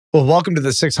Well, welcome to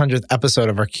the 600th episode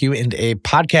of our Q&A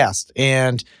podcast.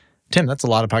 And Tim, that's a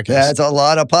lot of podcasts. That's a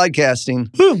lot of podcasting.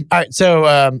 All right,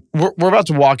 so we're about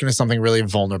to walk into something really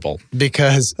vulnerable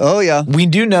because we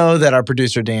do know that our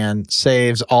producer, Dan,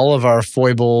 saves all of our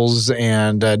foibles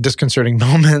and disconcerting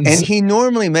moments. And he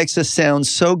normally makes us sound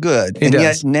so good.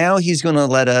 Yet now he's going to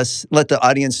let the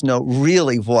audience know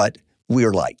really what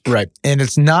we're like. Right. And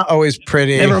it's not always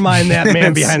pretty. Never mind that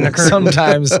man behind the curtain.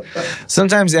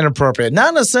 Sometimes inappropriate.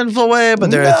 Not in a sinful way,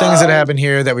 but there are things that happen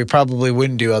here that we probably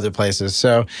wouldn't do other places.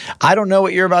 So I don't know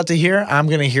what you're about to hear. I'm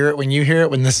going to hear it when you hear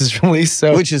it, when this is released.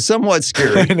 So which is somewhat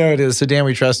scary. I know it is. So Dan,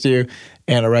 we trust you,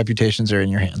 and our reputations are in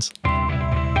your hands.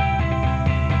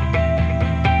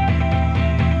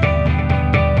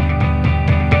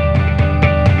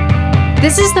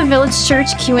 This is the Village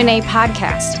Church Q&A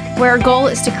podcast, where our goal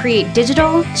is to create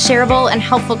digital, shareable, and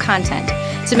helpful content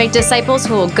to make disciples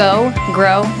who will go,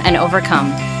 grow, and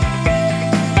overcome.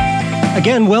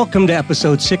 Again, welcome to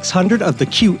episode 600 of the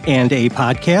Q&A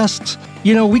podcast.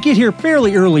 You know, we get here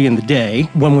fairly early in the day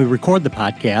when we record the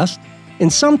podcast,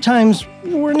 and sometimes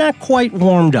we're not quite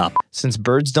warmed up. Since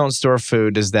birds don't store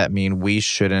food, does that mean we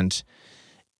shouldn't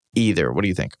either? What do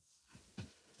you think?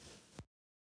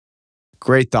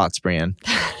 Great thoughts, Brian.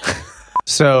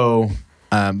 So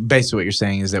basically what you're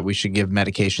saying is that we should give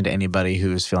medication to anybody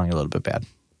who's feeling a little bit bad.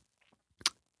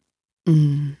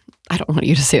 I don't want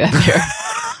you to say that there.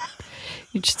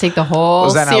 You just take the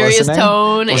whole serious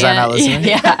tone. Was I not listening?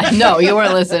 Yeah, no, you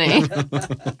weren't listening.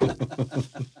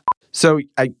 So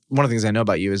one of the things I know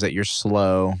about you is that you're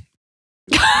slow.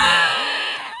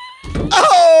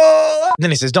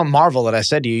 Then he says, don't marvel that I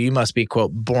said to you, you must be,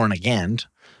 quote, born again.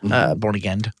 Born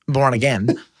again.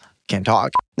 Can't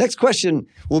talk. Next question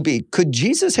will be, could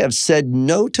Jesus have said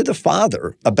no to the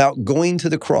Father about going to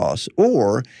the cross,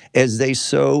 or as they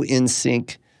so in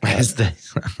sync? Are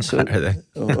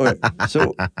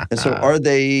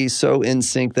they so in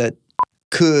sync that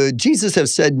could Jesus have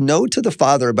said no to the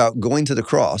Father about going to the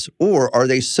cross, or are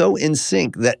they so in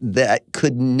sync that that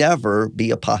could never be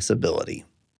a possibility?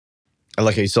 I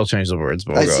like how you still change the words,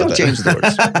 but I still change the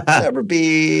words. Never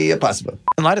be a possible.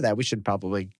 In light of that, we should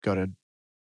probably go to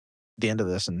the end of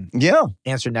this and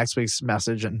answer next week's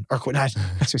message not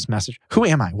next week's message. Who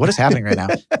am I? What is happening right now?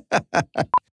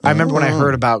 I remember when I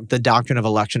heard about the doctrine of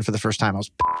election for the first time.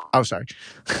 I was sorry.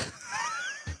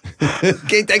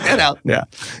 Okay, take that out. Yeah.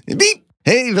 Beep.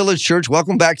 Hey, Village Church.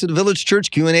 Welcome back to the Village Church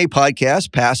Q&A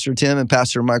podcast. Pastor Tim and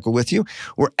Pastor Michael with you.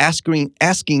 We're asking.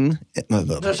 We're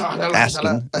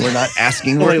not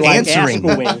asking. We're answering.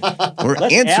 We're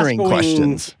answering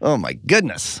questions. Oh, my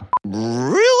goodness.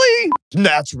 Really?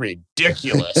 That's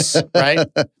ridiculous, right?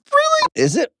 Really?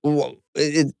 Is it? Well,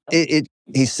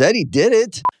 he said he did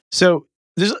it. So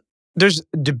there's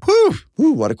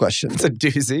what a question. It's a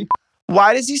doozy.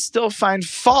 Why does he still find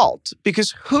fault?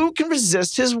 Because who can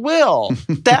resist his will?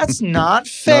 That's not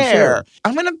fair.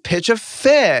 I'm going to pitch a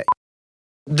fit.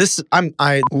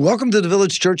 Welcome to the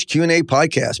Village Church Q&A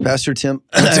podcast. Pastor Tim.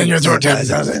 What's in your throat, Tim?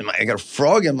 I got a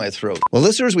frog in my throat. Well,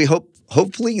 listeners,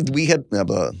 hopefully we had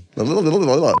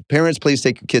parents, please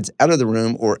take your kids out of the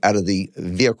room or out of the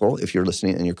vehicle if you're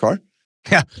listening in your car.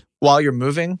 Yeah. While you're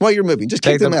moving, just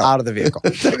take them out out of the vehicle.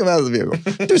 Take them out of the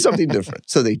vehicle. Do something different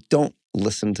so they don't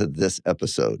listen to this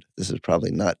episode. This is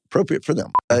probably not appropriate for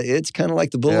them. It's kind of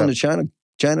like the bull in the China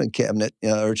cabinet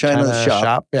or China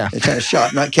shop. Yeah. China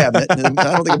shop, not cabinet. I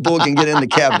don't think a bull can get in the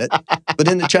cabinet, but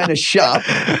in the China shop.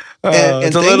 And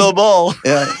it's a little bull.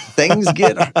 Things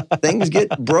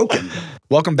get broken.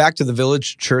 Welcome back to the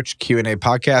Village Church Q&A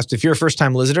podcast. If you're a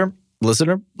first-time listener. You're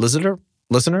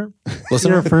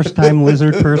a first-time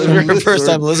lizard person. You're a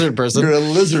first-time lizard person. You're a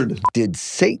lizard. Did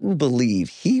Satan believe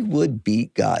he would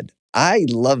beat God? I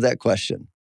love that question.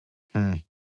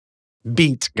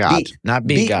 Beat God, not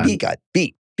beat God. Beat God.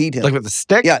 Beat him. Like with a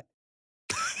stick? Yeah.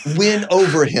 Win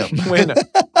over him.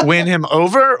 Win him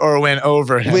over or win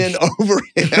over him? Win over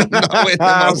him. Not win him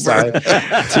over. Sorry.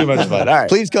 Too much fun. All right.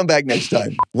 Please come back next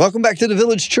time. Welcome back to the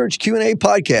Village Church Q&A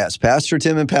podcast. Pastor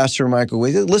Tim and Pastor Michael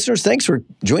with you. Listeners, thanks for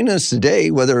joining us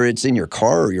today, whether it's in your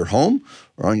car or your home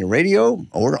or on your radio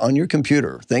or on your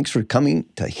computer. Thanks for coming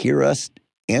to hear us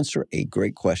answer a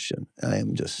great question. I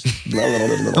am just...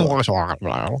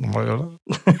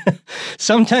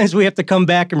 Sometimes we have to come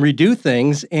back and redo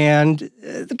things, and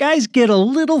the guys get a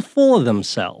little full of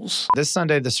themselves. This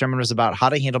Sunday, the sermon was about how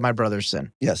to handle my brother's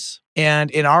sin. Yes.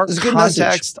 And in our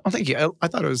context... Oh, thank you. I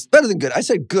thought it was... Better than good. I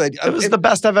said good. It was the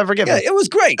best I've ever given. Yeah, it was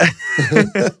great.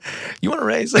 You want to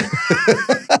raise?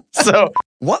 So...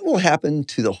 What will happen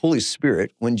to the Holy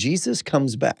Spirit when Jesus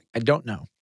comes back? I don't know.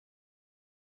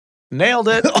 Nailed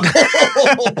it.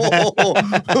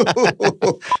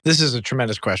 This is a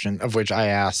tremendous question of which I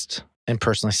asked and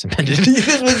personally submitted.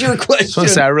 This was your question.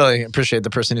 So I really appreciate the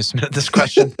person who submitted this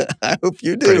question. I hope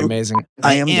you do. Pretty amazing.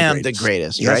 I am the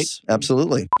greatest, yes, right?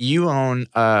 Absolutely. You own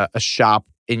a shop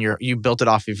you built it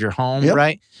off of your home,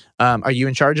 right? Are you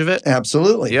in charge of it?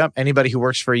 Absolutely. Yep. Anybody who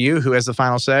works for you who has the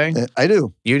final say? I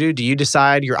do. You do? Do you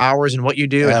decide your hours and what you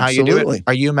do and how you do it?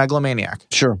 Are you a megalomaniac?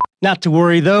 Sure. Not to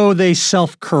worry, though, they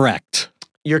self-correct.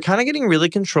 You're kind of getting really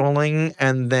controlling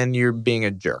and then you're being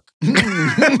a jerk.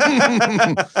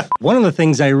 One of the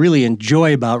things I really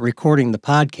enjoy about recording the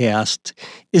podcast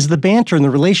is the banter and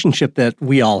the relationship that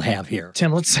we all have here.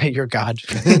 Tim, let's say you're God.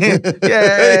 Yeah,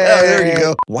 there you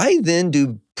go. Why then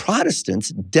do Protestants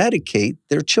dedicate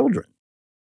their children?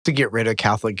 To get rid of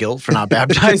Catholic guilt for not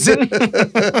baptizing.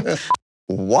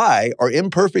 Why are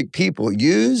imperfect people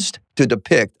used to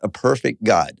depict a perfect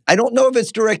God? I don't know if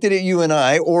it's directed at you and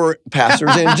I or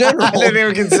pastors in general. I didn't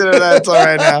even consider that until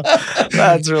right now.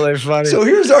 That's really funny. So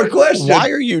here's our question. Why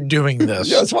are you doing this?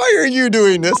 Yes, why are you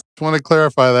doing this? I want to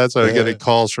clarify that so I get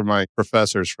calls from my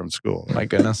professors from school. My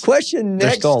goodness. Question next.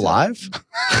 They're still alive?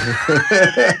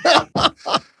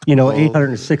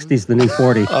 860 is the new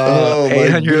 40.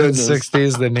 860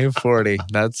 is the new 40.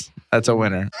 That's a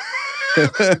winner.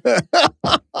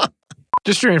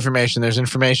 Just for your information, there's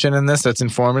information in this that's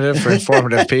informative for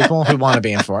informative people who want to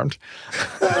be informed.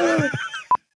 I'm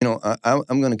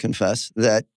going to confess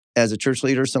that as a church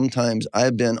leader, sometimes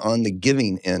I've been on the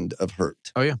giving end of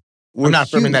hurt. Oh, yeah. I'm not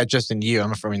affirming that just in you.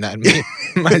 I'm affirming that in me,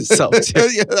 myself, too.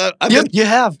 You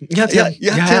have.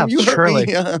 Tim, you surely.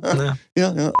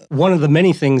 Yeah. One of the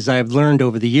many things I've learned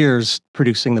over the years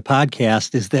producing the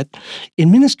podcast is that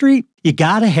in ministry, you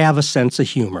got to have a sense of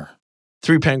humor.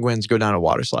 3 penguins go down a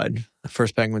water slide. The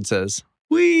first penguin says,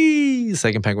 "Wee." The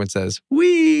second penguin says,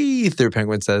 "Wee." Third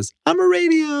penguin says, "I'm a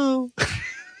radio."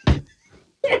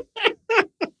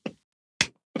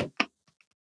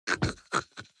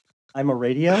 I'm a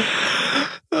radio?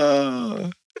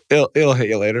 It'll hit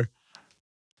you later.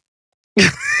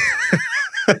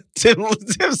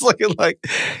 Tim's looking like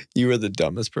you are the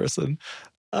dumbest person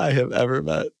I have ever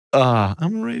met.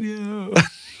 I'm a radio.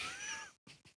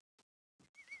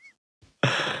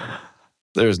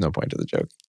 There's no point to the joke.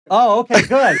 Oh, okay,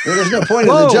 good. There's no point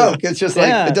to the joke. It's just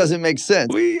like, it doesn't make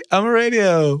sense. I'm a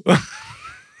radio.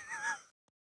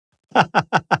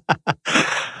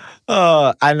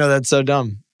 I know that's so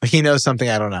dumb. He knows something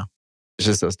I don't know. It's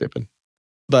just so stupid.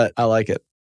 But I like it.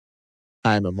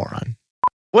 I'm a moron.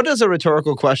 What does a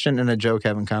rhetorical question and a joke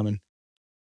have in common?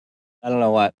 I don't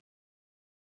know what.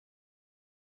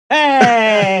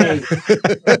 Hey!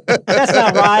 That's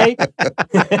not right.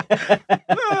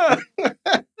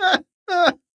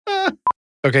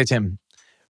 Okay, Tim.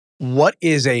 What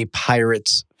is a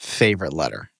pirate's favorite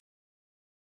letter?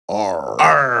 R.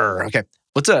 R. Okay.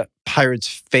 What's a pirate's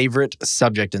favorite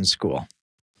subject in school?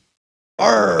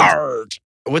 R. R.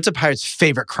 What's a pirate's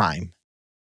favorite crime?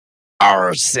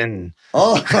 Arson.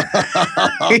 Oh.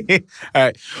 All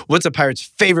right. What's a pirate's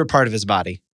favorite part of his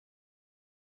body?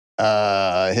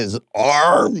 His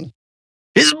arm.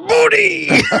 His booty.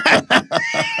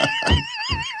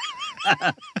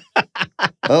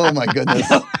 Oh my goodness.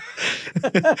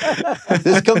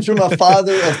 This comes from a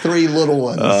father of 3 little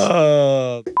ones.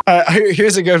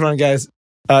 Here's a good one, guys.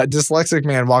 Dyslexic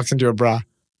man walks into a bra.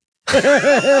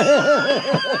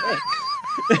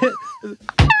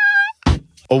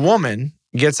 A woman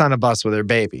gets on a bus with her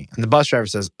baby, and the bus driver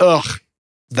says, "Ugh,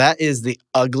 that is the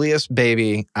ugliest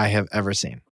baby I have ever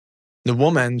seen." The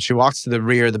woman, she walks to the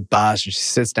rear of the bus, and she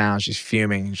sits down, she's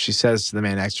fuming, and she says to the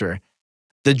man next to her,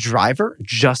 "The driver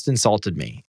just insulted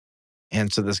me."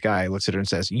 And so this guy looks at her and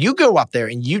says, "You go up there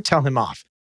and you tell him off.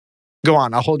 Go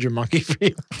on, I'll hold your monkey for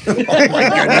you." Oh my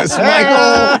goodness,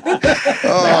 Michael.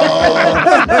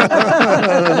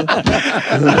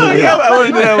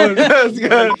 That's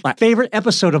good. My favorite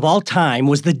episode of all time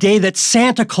was the day that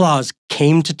Santa Claus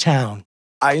came to town.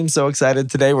 I am so excited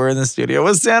today. We're in the studio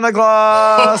with Santa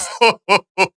Claus.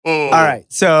 All right.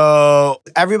 So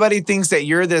everybody thinks that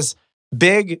you're this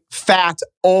big, fat,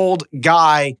 old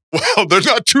guy. Well, they're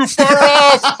not too far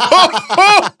off.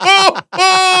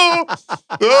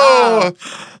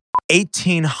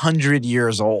 1,800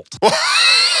 years old.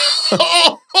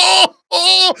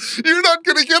 You're not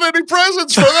going to get any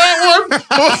presents for that one.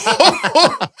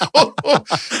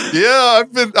 Yeah,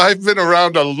 I've been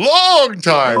around a long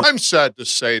time. I'm sad to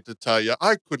tell you,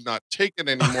 I could not take it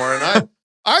anymore, and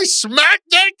I smacked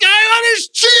that guy on his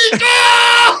cheek.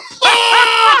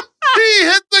 He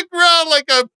hit the ground like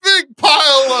a big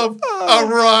pile of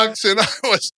rocks, and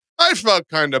I felt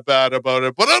kind of bad about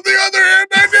it. But on the other hand,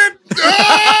 I did.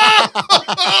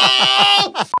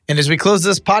 And as we close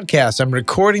this podcast, I'm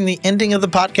recording the ending of the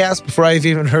podcast before I've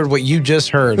even heard what you just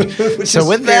heard. So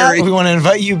with that, we want to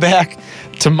invite you back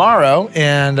tomorrow,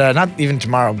 and not even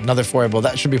tomorrow, another foible.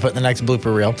 That should be put in the next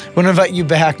blooper reel. We want to invite you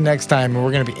back next time, and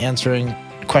we're going to be answering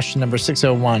question number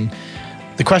 601.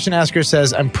 The question asker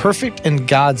says, I'm perfect in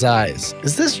God's eyes.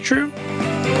 Is this true?